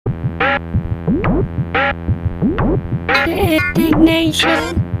indignation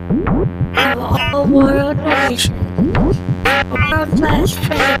of all world nations. World-class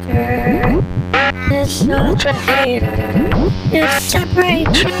faker is such a hater. You separate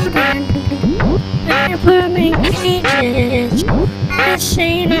children and put them in cages. The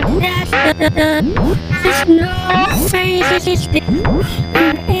scene of death is no face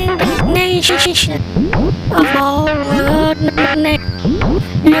indignation of all world nations.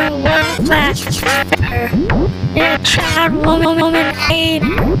 You're world-class faker. You're a child woman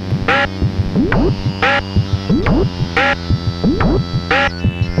hater.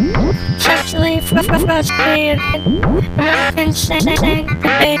 Sexually frustrated, insensitive,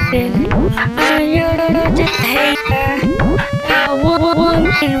 you're a hater, a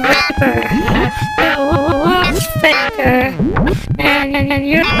woman rapper, a wolf faker, and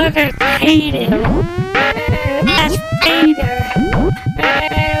you're a hater, that's hater,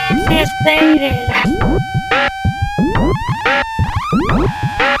 that's hater.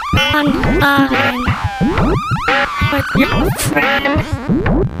 Online with your friend.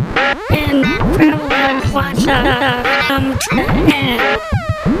 And prevalent wants to come to end.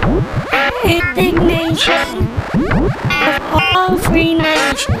 Indignation of all free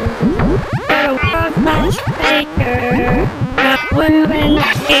nations. You're a world-class faker, a women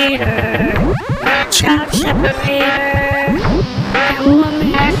hater, a child separator, a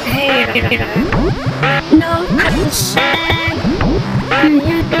woman hater. No consent, and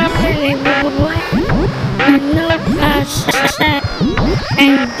you don't really want. No consent.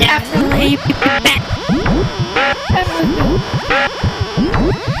 And definitely back.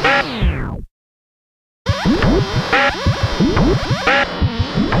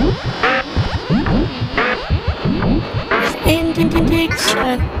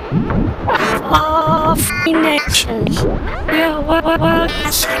 Indignation of all free nations. You're a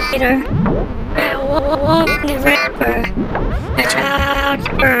world-class hater. You're a woman rapper. A child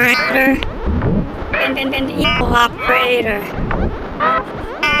operator. And an evil operator.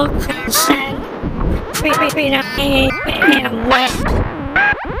 No consent, freedom, and wet.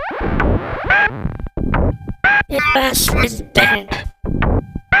 Your bus is bent.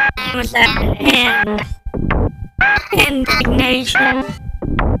 Was at an end. Indignation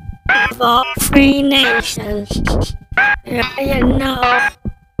of all free nations. You know,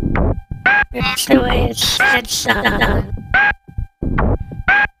 it's the way it's said, son.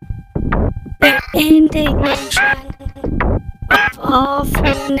 The indignation of all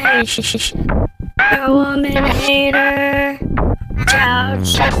free nations. A woman hater, child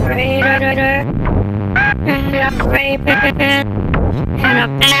separator, and a rapist, and a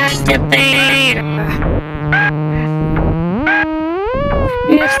bad debater.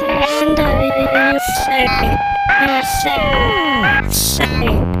 You stand up, you say,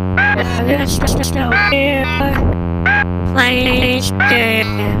 this is the weird place where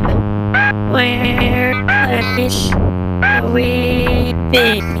place we be.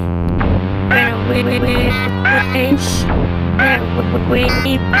 Where we place where we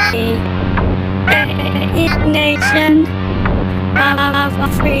be. A nation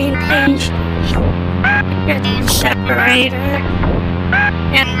of free nations. You're the separator,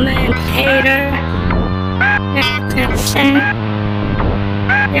 emancipator, consent,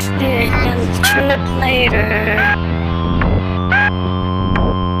 if the truth later.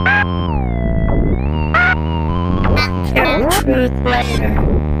 Truth later.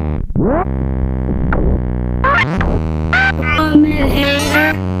 Woman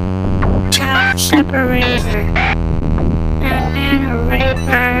hater, child separator, and a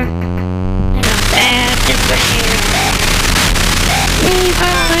raper, and a bad debater.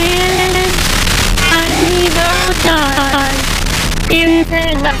 Evil is an evil done.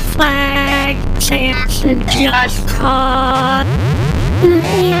 Even the flag says a just cause.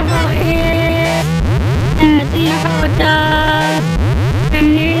 Evil is an evil done. And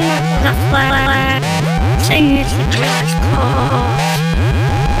even the flag says a just cause.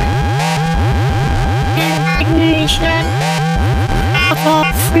 Indignation of all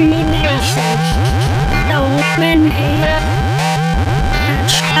free nations. The woman hater, the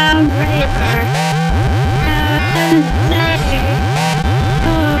child raper, and they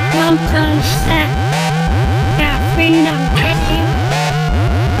no consent. Their freedom came,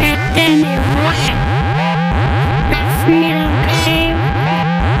 and then it went. Their freedom came,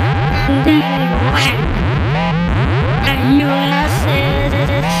 and then it went. The U.S.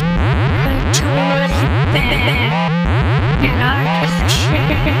 is totally bad, and our country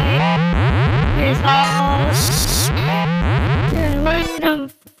is all freedom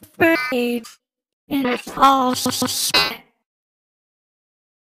free, and it's all spent.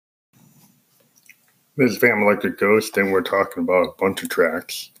 This is Family Electric Ghost, and we're talking about a bunch of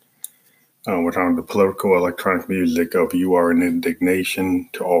tracks. We're talking the political electronic music of You Are an Indignation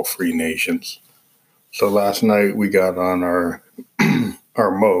to All Free Nations. So last night we got on our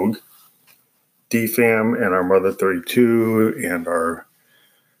our Moog, DFAM, and our Mother 32, and our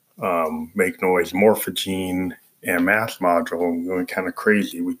Make Noise Morphogene and Math module, going kind of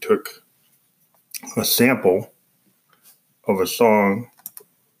crazy. We took a sample of a song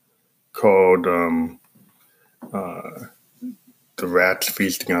called The Rats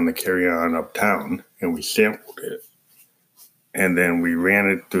Feasting on the Carry-On Uptown, and we sampled it. And then we ran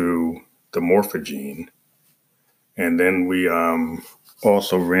it through the Morphogene. And then we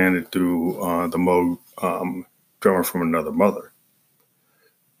also ran it through the Moog Drummer from Another Mother.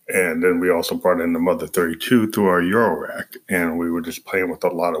 And then we also brought in the Mother 32 through our Eurorack. And we were just playing with a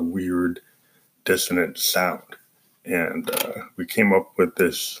lot of weird, dissonant sound. And we came up with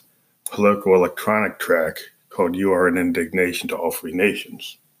this political electronic track called You Are an Indignation to All Free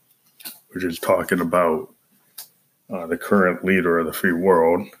Nations, which is talking about the current leader of the free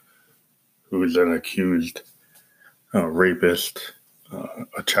world, who is an accused rapist,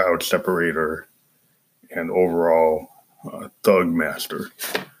 a child separator, and overall thug master.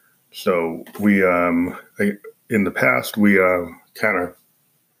 So we, in the past, we kind of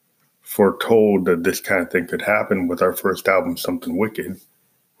foretold that this kind of thing could happen with our first album, Something Wicked,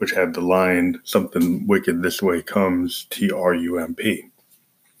 which had the line, "Something wicked this way comes, TRUMP."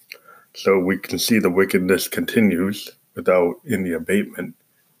 So we can see the wickedness continues without any abatement.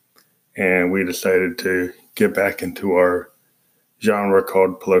 And we decided to get back into our genre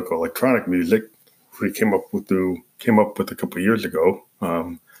called political electronic music. We came up with a couple of years ago,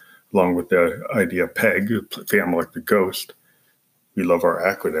 along with the idea of PEG, Family Electric Ghost. We love our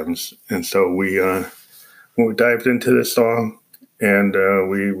acronyms, and so we dived into this song, and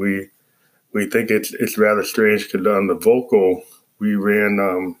we think it's rather strange because on the vocal we ran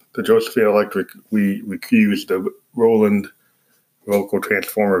the Josephine Electric. We used the Roland Vocal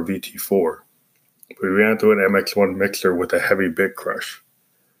Transformer VT4. We ran through an MX1 mixer with a heavy bit crush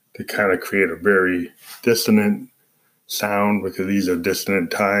to kind of create a very dissonant sound, because these are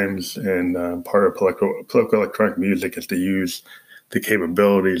dissonant times, and part of political electronic music is to use the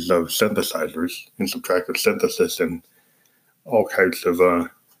capabilities of synthesizers and subtractive synthesis and all kinds of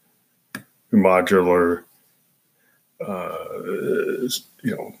modular,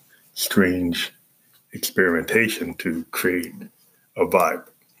 strange experimentation to create a vibe.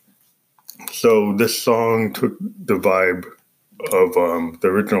 So this song took the vibe of the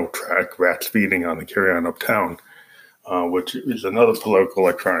original track, Rats Feeding on the Carry-On Uptown, which is another political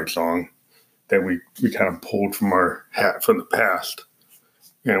electronic song that we kind of pulled from our hat from the past.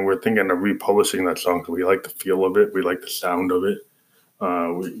 And we're thinking of republishing that song because we like the feel of it. We like the sound of it.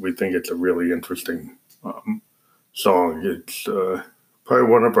 We think it's a really interesting song. It's probably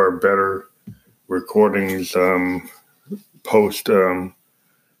one of our better recordings post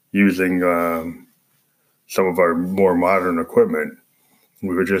using some of our more modern equipment.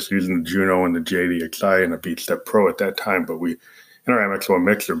 We were just using the Juno and the JDXI and a BeatStep Pro at that time, but in our MX1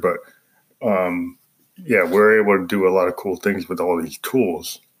 mixer. But we're able to do a lot of cool things with all these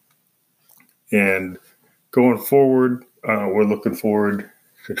tools. And going forward, we're looking forward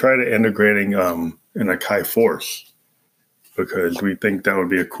to try to integrating an Akai Force, because we think that would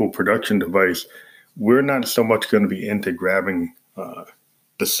be a cool production device. We're not so much going to be into grabbing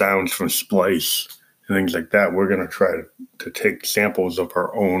the sounds from Splice and things like that. We're going to try to take samples of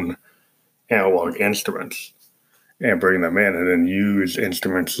our own analog instruments and bring them in, and then use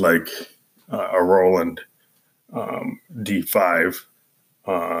instruments like a Roland D5,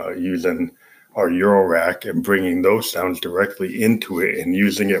 using our Eurorack and bringing those sounds directly into it and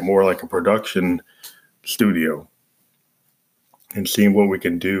using it more like a production studio, and seeing what we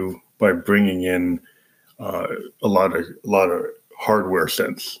can do by bringing in a lot of hardware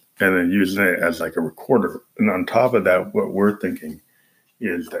synths and then using it as like a recorder. And on top of that, what we're thinking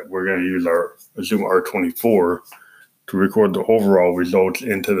is that we're going to use our Zoom R24 to record the overall results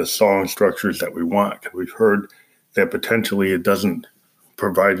into the song structures that we want. Because we've heard that potentially it doesn't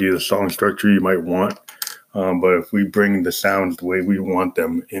provide you the song structure you might want. But if we bring the sounds the way we want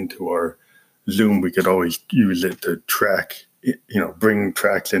them into our Zoom, we could always use it to track, bring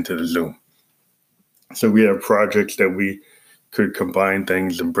tracks into the Zoom. So we have projects that we could combine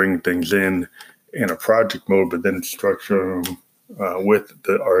things and bring things in a project mode, but then structure them with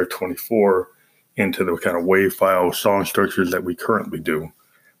the R24 into the kind of WAV file song structures that we currently do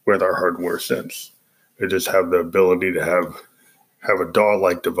with our hardware synths. We just have the ability to have a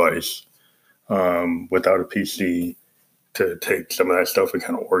DAW-like device without a PC to take some of that stuff and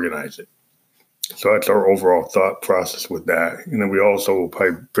kind of organize it. So that's our overall thought process with that. And then we also will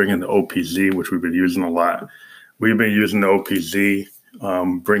probably bring in the OPZ, which we've been using a lot. We've been using the OPZ,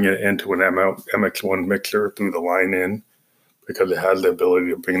 bring it into an MX1 mixer through the line in, because it has the ability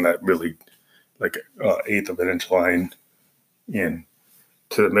to bring that really like eighth of an inch line in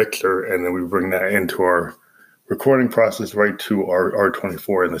to the mixer, and then we bring that into our recording process right to our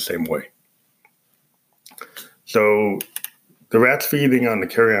R24 in the same way. So the Rats Feeding on the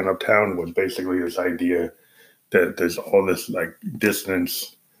Carry On Uptown was basically this idea that there's all this like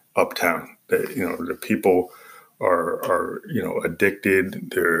dissonance uptown, that the people are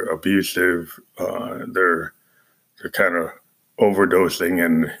addicted, they're abusive, they're kind of overdosing,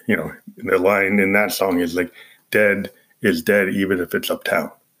 and the line in that song is like, dead is dead even if it's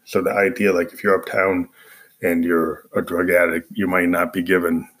uptown. So the idea, like, if you're uptown and you're a drug addict, you might not be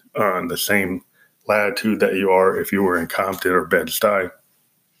given the same latitude that you are if you were in Compton or Bed-Stuy,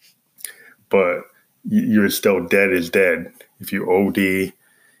 but you're still dead is dead. If you OD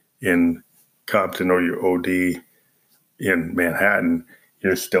in Compton or you OD in Manhattan,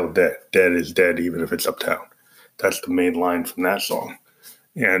 you're still dead. Dead is dead even if it's uptown. That's the main line from that song.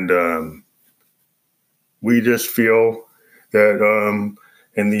 And we just feel that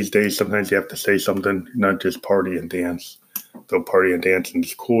in these days, sometimes you have to say something, not just party and dance. Though party and dancing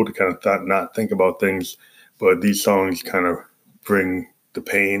is cool to kind of not think about things, but these songs kind of bring the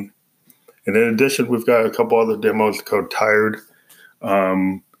pain. And in addition, we've got a couple other demos called Tired,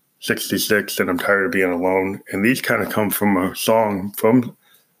 66, and I'm Tired of Being Alone. And these kind of come from a song from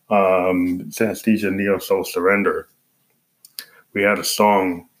Synesthesia Neo Soul Surrender. We had a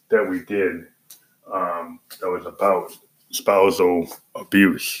song that we did that was about spousal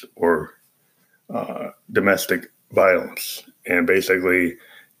abuse or domestic violence. And basically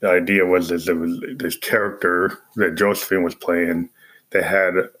the idea was that there was this character that Josephine was playing that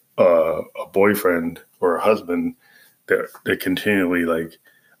had a boyfriend or a husband that continually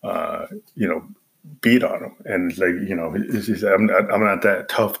beat on him. And it's like, I'm not that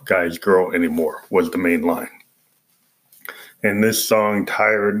tough guy's girl anymore was the main line. And this song,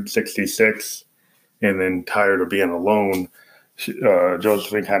 Tired, 66, and then Tired of Being Alone,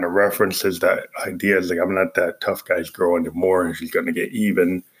 Josephine kind of references that idea as like, I'm not that tough guy's girl anymore, and she's going to get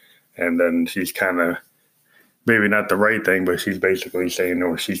even. And then she's kind of, maybe not the right thing, but she's basically saying,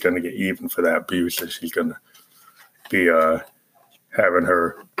 no, she's going to get even for that abuse, and she's going to be having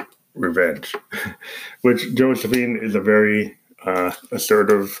her revenge. Which Josephine is a very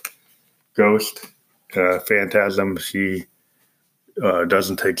assertive ghost, phantasm. She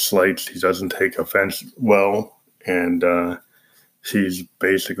doesn't take slights. She doesn't take offense well. And she's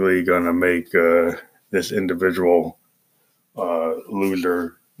basically going to make this individual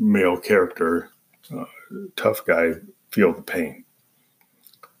loser male character, tough guy, feel the pain.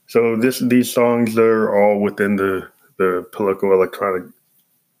 So these songs are all within the political electronic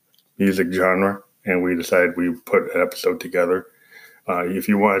music genre, and we decided we put an episode together. If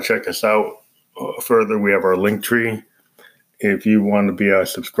you want to check us out further, we have our link tree. If you want to be a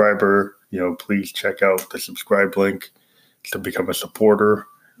subscriber, please check out the subscribe link to become a supporter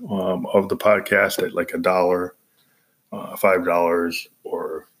of the podcast at like $1, $5,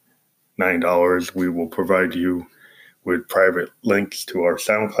 or $9. We will provide you with private links to our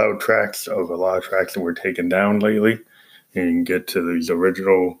SoundCloud tracks of a lot of tracks that were taken down lately. And you can get to these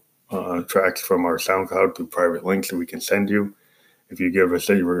original tracks from our SoundCloud through private links that we can send you. If you give us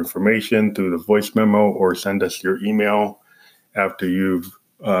your information through the voice memo or send us your email after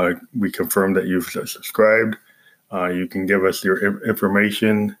we confirm that you've subscribed, you can give us your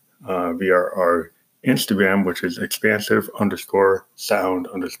information via our Instagram, which is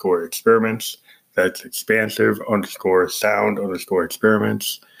expansive_sound_experiments. That's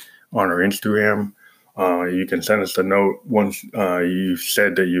expansive_sound_experiments on our Instagram. You can send us a note once you've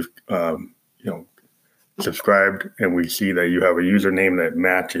said that you've subscribed, and we see that you have a username that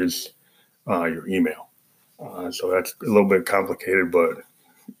matches your email. So that's a little bit complicated, but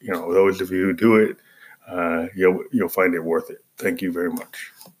those of you who do it, you'll find it worth it. Thank you very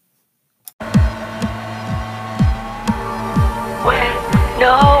much. When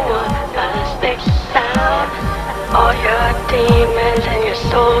no one else makes a sound, all your demons and your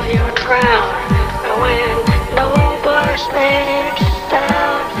soul you drown. And when no voice makes a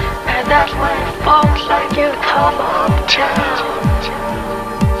sound, and that's when folks like you come uptown.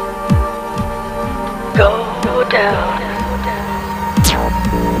 Go down.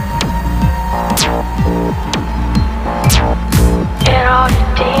 And all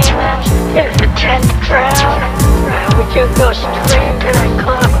your demons, you pretend to drown. Right when you go straight to the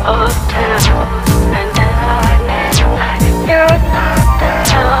club uptown. And then all next night, you're knocked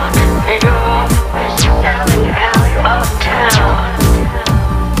down. And you're all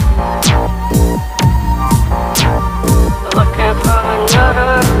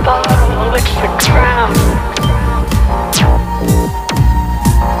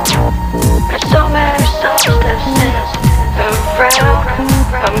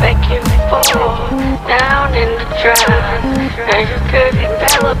down in the drown. And you could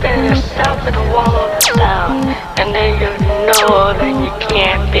envelop yourself in the wall of the sound. And then you know that you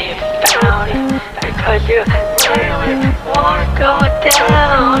can't be found, because you really wanna go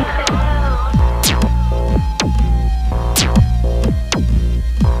down.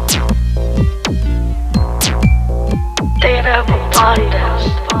 State of abundance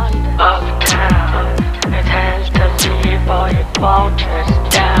of town. It tends to leave all your vultures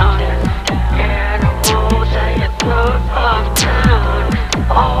down. Yeah, the wolves at your throat of town.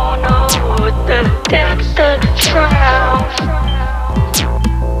 Oh no, the depths of the drown.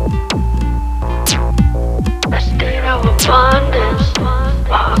 A state of abundance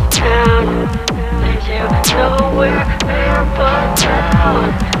of town leaves you nowhere but down.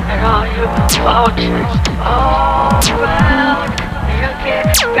 And all you vultures all around, you get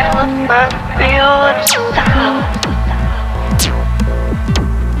enveloped by the feel of sound.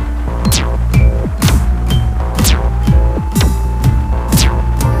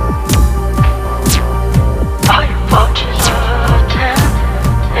 All you vultures of town,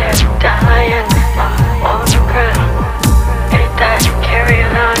 they're dying on the ground. Ain't that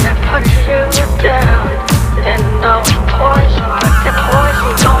carrying on that puts you down? And no poison, but the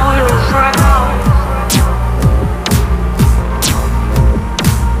poison going around.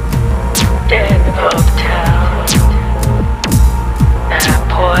 Dead uptown. That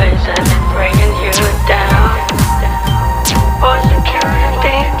poison bringing you down. Poison carrying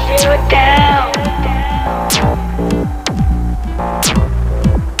things you down.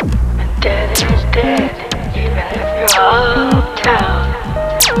 And dead is dead, even if you're uptown.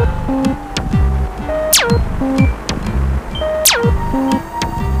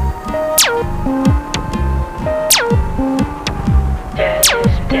 Dead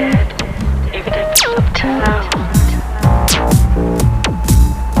is dead, even if it's uptown.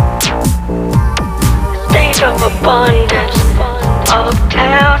 State of abundance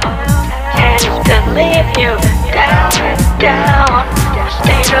uptown tends to leave you down and down.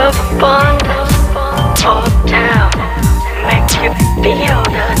 State of abundance uptown makes you feel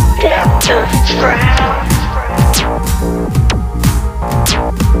the depth of drown.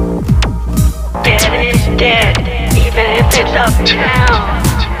 Dead is dead, even if it's uptown.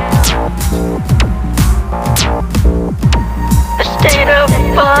 A state of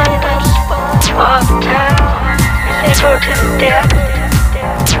abundance uptown is equal to the depth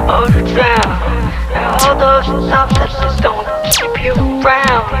of the drown. And all those substances don't keep you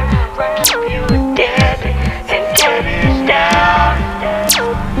around, keep you dead, and dead is down.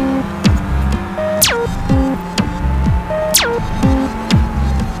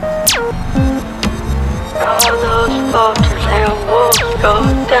 All those vultures and wolves go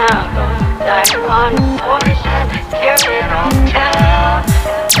down, like on poison, carrying on town.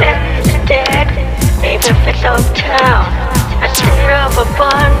 Dead is dead, even if it's uptown. A state of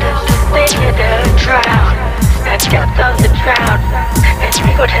abundance leads you to drown. The depth of the drown is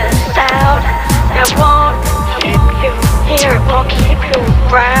equal to the sound. It won't keep you here, it won't keep you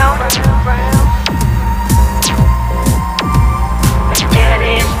around. Dead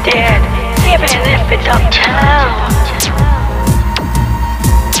is dead, even if it's uptown.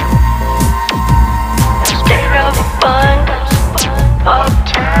 A state of abundance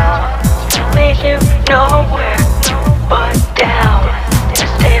uptown leaves you nowhere but down. A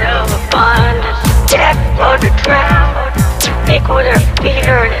state of abundance, depth of the drown, equal to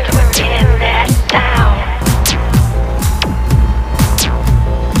fear that's within that sound.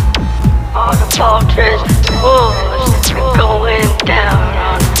 All the vultures, wolves are going down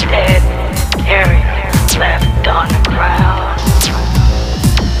on dead carriers left on the ground.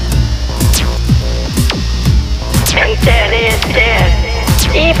 And dead is dead,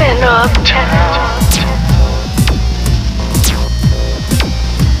 even uptown.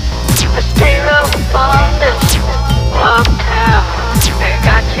 A state of abundance uptown. They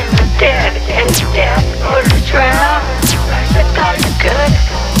got you dead and dead for the drown. You thought you could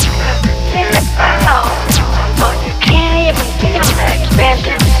get it out, but you can't even feel that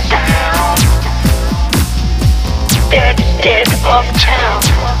expensive sound. Dead is dead uptown.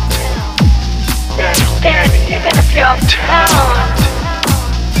 Dead is dead even if you're uptown.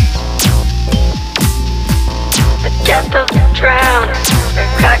 The death of the drown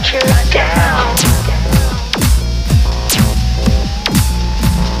got you down.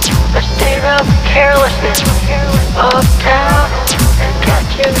 A state of carelessness uptown got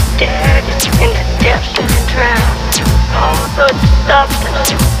you dead in the depths of the drown. All the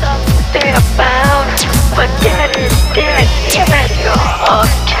substances they are bound, but dead is dead even if you're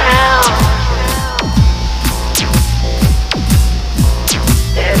uptown.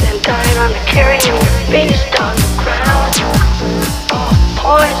 Dead and died on the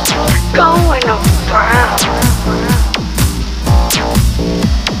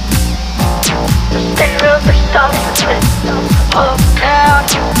uptown,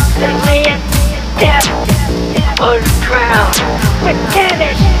 then lay it dead or drown. But dead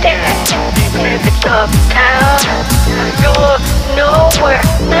is dead. If it's uptown, you're nowhere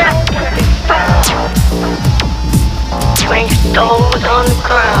left to be found. Playing stones on the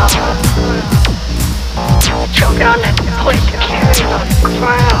ground, choking on that poison carrying on the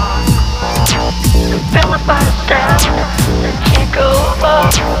ground. Enveloped by the sound, can't go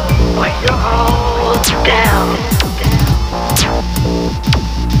up when you're all down.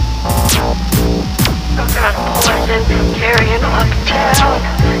 I've got poison carrying uptown,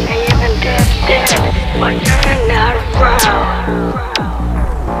 even dead, but you're not around.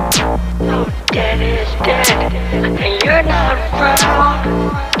 Oh, dead is dead, and you're not around.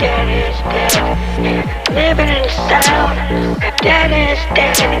 Dead is dead, living in sound. And dead is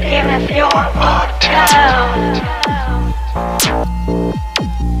dead, even if you're uptown.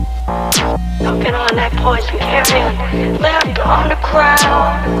 Choking on that poison carrion, left on the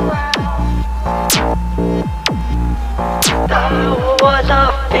ground. Thought was a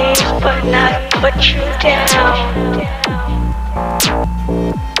face, but not put you down.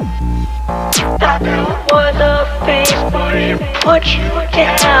 Thought it was a face, but it put you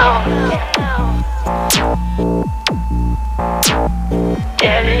down.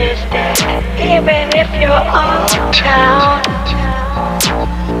 Dead is dead, even if you're uptown.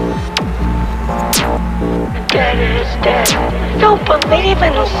 Dead is dead, don't believe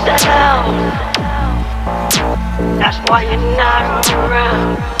in the sound. That's why you're not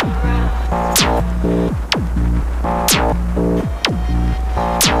around.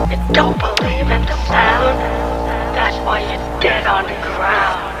 You don't believe